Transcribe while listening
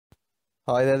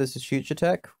Hi there, this is Future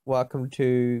Tech. Welcome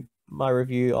to my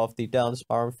review of the Dell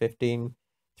Inspiron 15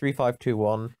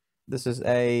 3521. This is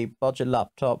a budget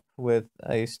laptop with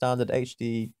a standard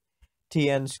HD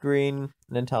TN screen,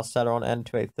 an Intel Celeron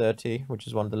N2830, which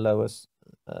is one of the lowest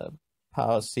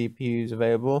power CPUs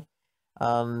available,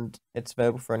 and it's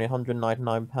available for only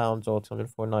 £199 or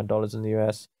 $249 in the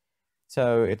US.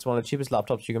 So it's one of the cheapest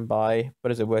laptops you can buy,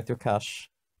 but is it worth your cash?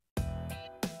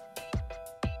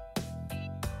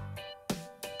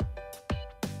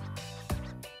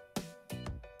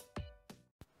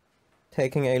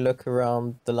 Taking a look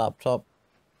around the laptop,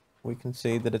 we can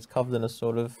see that it's covered in a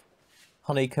sort of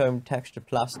honeycomb texture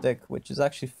plastic, which is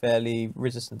actually fairly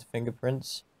resistant to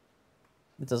fingerprints.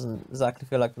 It doesn't exactly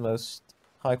feel like the most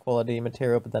high quality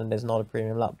material, but then it is not a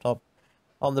premium laptop.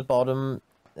 On the bottom,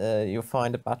 you'll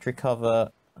find a battery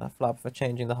cover, a flap for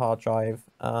changing the hard drive,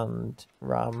 and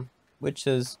RAM, which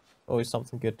is always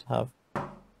something good to have.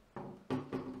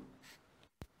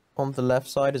 On the left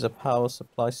side is a power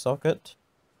supply socket,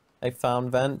 a fan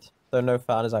vent, though no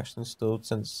fan is actually installed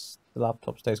since the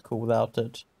laptop stays cool without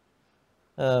it.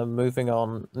 Moving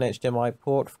on, an HDMI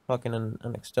port for plugging in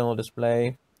an external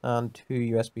display, and two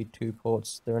USB 2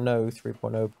 ports. There are no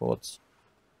 3.0 ports.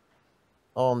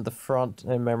 On the front,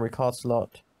 a memory card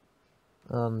slot,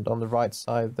 and on the right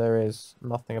side there is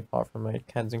nothing apart from a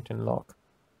Kensington lock.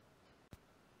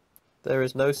 There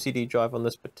is no CD drive on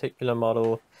this particular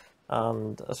model,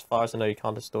 and as far as I know you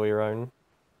can't install your own.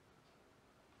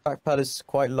 Trackpad is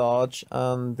quite large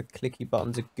and the clicky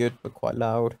buttons are good but quite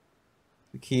loud.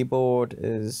 The keyboard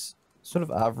is sort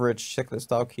of average chiclet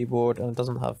style keyboard and it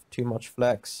doesn't have too much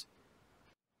flex.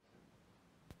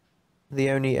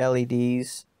 The only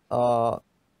LEDs are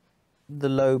the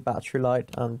low battery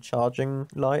light and charging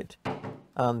light,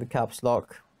 and the caps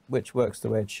lock, which works the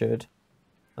way it should.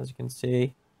 As you can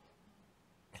see,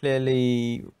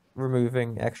 clearly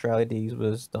removing extra LEDs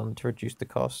was done to reduce the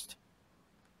cost.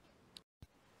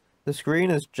 The screen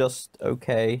is just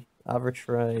okay, average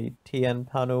for a TN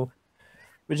panel,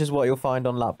 which is what you'll find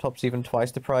on laptops even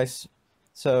twice the price.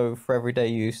 So for everyday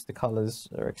use, the colors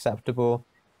are acceptable.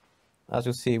 As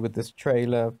you'll see with this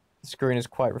trailer, the screen is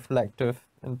quite reflective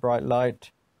in bright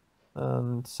light,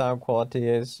 and sound quality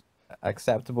is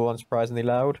acceptable and surprisingly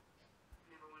loud.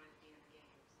 Never wanted to be in the games.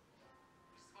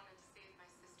 Just wanted to save my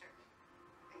sister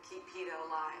and keep Peter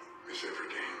alive. Miss every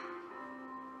game.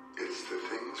 It's the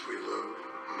things we love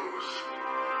most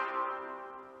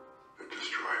that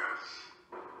destroy us.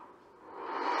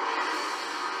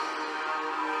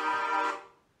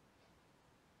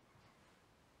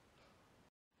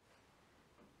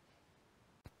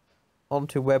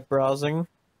 Onto web browsing.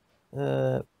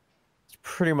 It's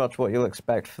pretty much what you'll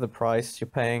expect for the price you're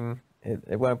paying.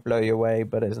 It won't blow you away,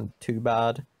 but it isn't too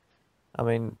bad. I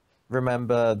mean,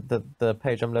 remember the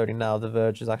page I'm loading now, The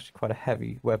Verge, is actually quite a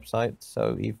heavy website,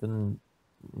 so even,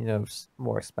 you know,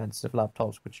 more expensive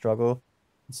laptops would struggle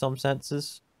in some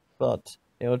senses, but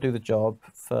it'll do the job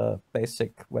for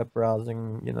basic web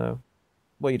browsing, you know,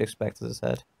 what you'd expect, as I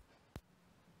said.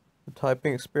 The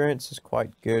typing experience is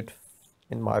quite good,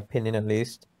 in my opinion at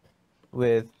least,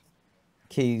 with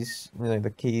keys, you know, the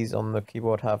keys on the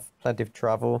keyboard have plenty of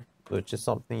travel, which is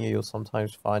something you'll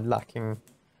sometimes find lacking,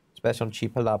 especially on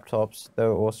cheaper laptops,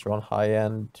 though also on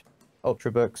high-end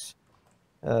ultrabooks.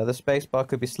 The spacebar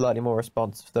could be slightly more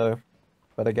responsive though,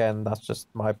 but again, that's just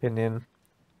my opinion.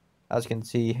 As you can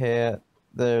see here,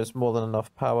 there's more than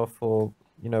enough power for,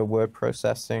 you know, word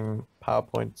processing,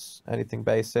 PowerPoints, anything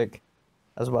basic,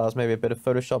 as well as maybe a bit of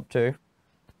Photoshop too.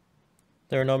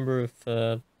 There are a number of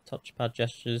touchpad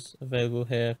gestures available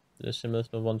here that are similar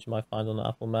to the ones you might find on the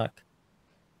Apple Mac.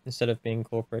 Instead of being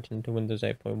incorporated into Windows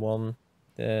 8.1,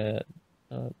 they're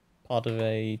part of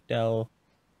a Dell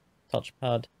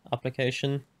touchpad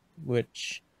application,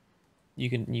 which you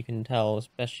can tell,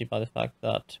 especially by the fact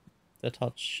that the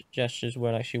touch gestures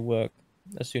won't actually work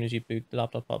as soon as you boot the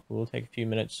laptop up. It will take a few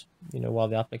minutes, you know, while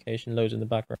the application loads in the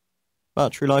background.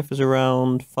 Battery life is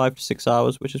around 5 to 6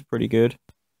 hours, which is pretty good.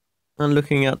 And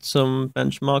looking at some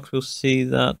benchmarks, we'll see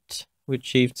that we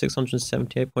achieved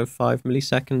 678.5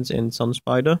 milliseconds in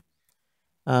SunSpider,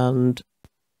 and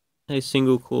a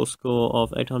single core score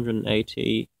of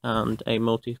 880 and a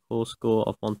multi-core score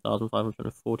of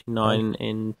 1549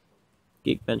 in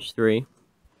Geekbench 3.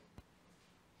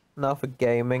 Now for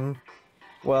gaming,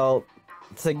 well,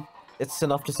 it's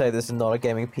enough to say this is not a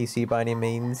gaming PC by any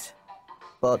means,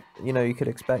 but you know, you could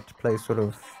expect to play sort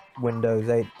of Windows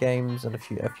 8 games and a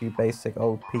few basic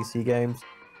old PC games.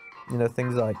 You know,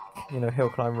 things like, you know, Hill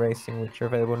Climb Racing, which are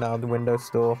available now in the Windows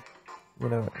Store. You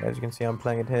know, as you can see, I'm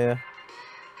playing it here.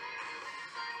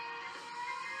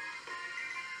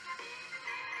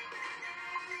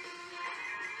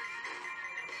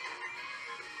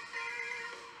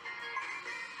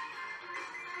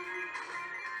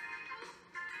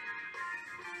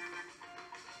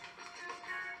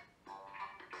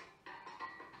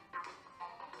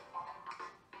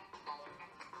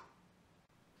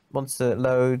 once it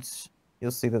loads,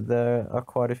 you'll see that there are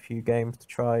quite a few games to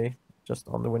try just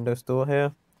on the Windows Store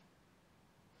here.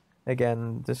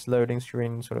 Again, this loading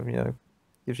screen sort of,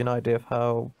 gives you an idea of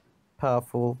how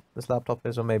powerful this laptop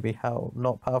is, or maybe how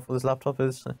not powerful this laptop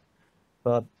is.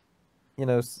 But,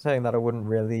 saying that, I wouldn't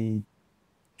really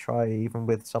try even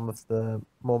with some of the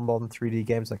more modern 3D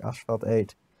games like Asphalt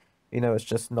 8. It's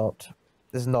just not,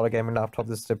 this is not a gaming laptop,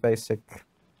 this is a basic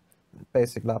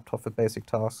laptop for basic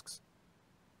tasks.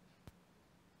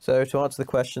 So to answer the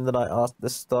question that I asked at the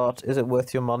start, is it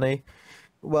worth your money?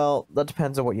 Well, that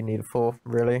depends on what you need it for,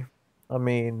 really. I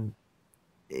mean,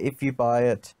 if you buy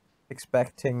it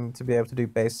expecting to be able to do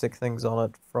basic things on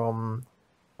it from,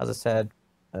 as I said,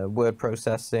 word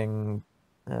processing,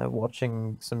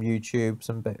 watching some YouTube,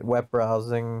 some web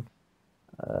browsing,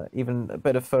 even a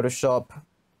bit of Photoshop,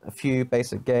 a few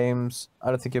basic games, I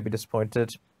don't think you'll be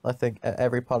disappointed. I think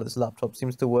every part of this laptop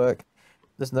seems to work.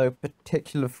 There's no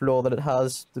particular flaw that it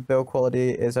has. The build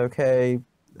quality is okay.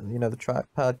 The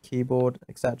trackpad, keyboard,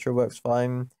 etc. works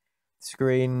fine. The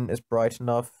screen is bright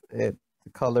enough. The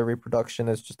color reproduction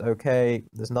is just okay.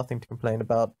 There's nothing to complain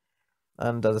about.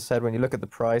 And as I said, when you look at the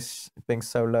price being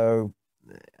so low,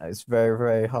 it's very,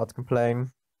 very hard to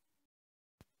complain.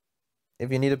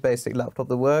 If you need a basic laptop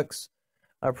that works,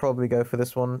 I'd probably go for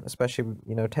this one, especially,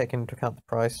 taking into account the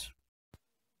price.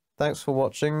 Thanks for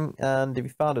watching, and if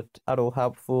you found it at all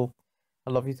helpful,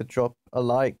 I'd love you to drop a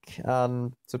like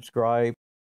and subscribe.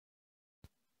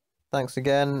 Thanks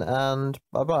again, and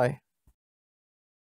bye-bye.